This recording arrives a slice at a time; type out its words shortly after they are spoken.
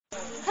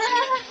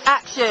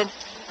Action.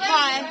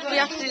 Hi, we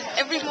have to do this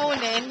every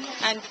morning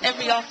and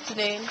every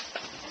afternoon.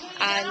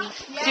 And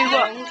Do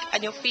what?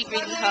 And your feet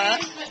really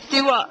hurt.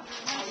 Do what?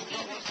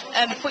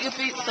 Put your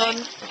boots on,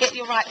 get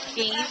your right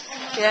skis.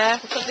 Yeah.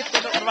 Because if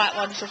they're not the right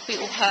ones, your feet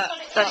will hurt.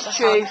 That's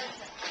true.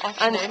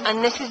 And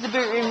Afternoon. this is the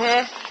boot room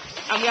here.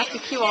 And we have to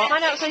queue up.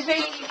 Find out,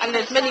 Sophie. And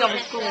there's many other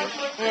schools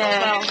Yeah.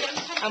 as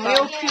well. And we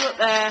all queue up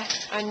there,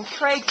 and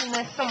Craig's in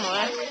there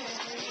somewhere,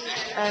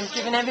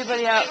 giving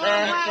everybody out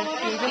there their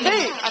skis and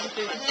boots. And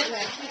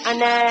boots.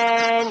 And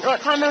then,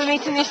 what time are we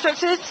meeting the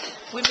instructors?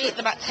 We meet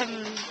them at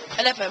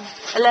 11.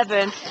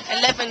 11.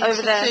 11 Over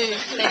to there.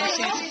 2, then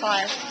 2 to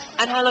 5.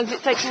 And how long does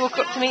it take to walk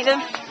up to meet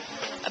them?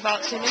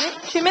 About 2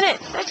 minutes. 2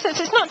 minutes. Excellent.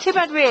 So it's not too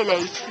bad,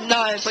 really.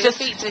 No, but your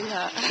feet do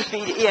hurt.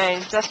 Yeah,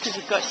 that's because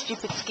you've got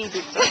stupid ski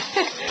boots on.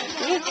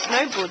 You need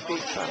snowboard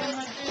boots on.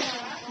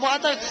 Well, I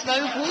don't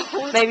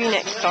snowboard. Maybe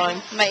next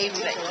time. Maybe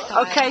next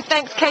time. Okay,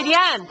 thanks, Katie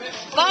Ann.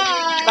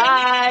 Bye.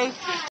 Bye.